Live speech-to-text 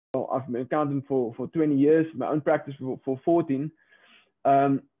I've been accountant for 20 years, my own practice for 14.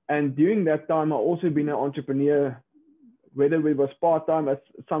 And during that time, I've also been an entrepreneur, whether it was part-time at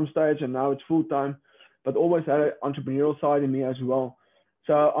some stage and now it's full-time, but always had an entrepreneurial side in me as well.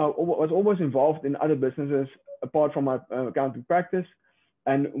 So I was always involved in other businesses apart from my accounting practice.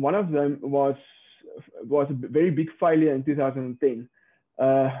 And one of them was a very big failure in 2010.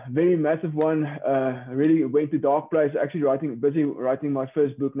 Very massive one, really went to dark place, actually busy writing my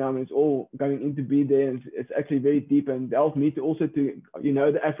first book now, and it's all going into be there, and it's actually very deep and helped me to also to, you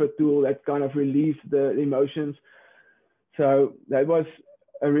know, the effort tool that kind of relieves the emotions. So that was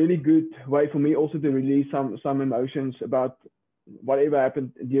a really good way for me also to release some emotions about whatever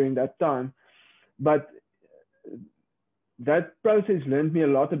happened during that time. But that process learned me a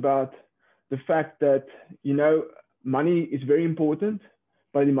lot about the fact that, you know, money is very important,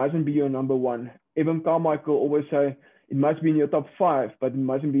 but it mustn't be your number one. Even Carmichael always say it must be in your top 5, but it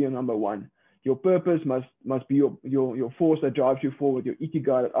mustn't be your number one. Your purpose must be your force that drives you forward, your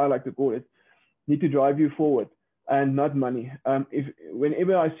ikigai, that I like to call it, need to drive you forward, and not money.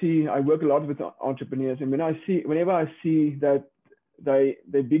 Whenever I work a lot with entrepreneurs, and whenever I see that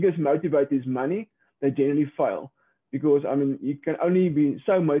their biggest motivator is money, they generally fail. Because I mean, you can only be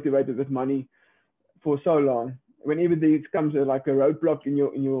so motivated with money for so long. Whenever there comes like a roadblock in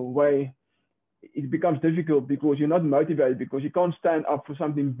your way, it becomes difficult because you're not motivated, because you can't stand up for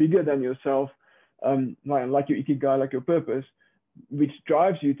something bigger than yourself, like your ikigai, like your purpose, which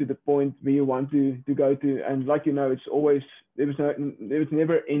drives you to the point where you want to go to. And like, you know, it's always, there's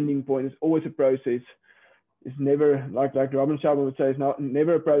never ending point. It's always a process. It's never like Robin Sharma would say, it's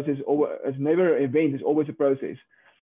never a process, it's never an event, it's always a process.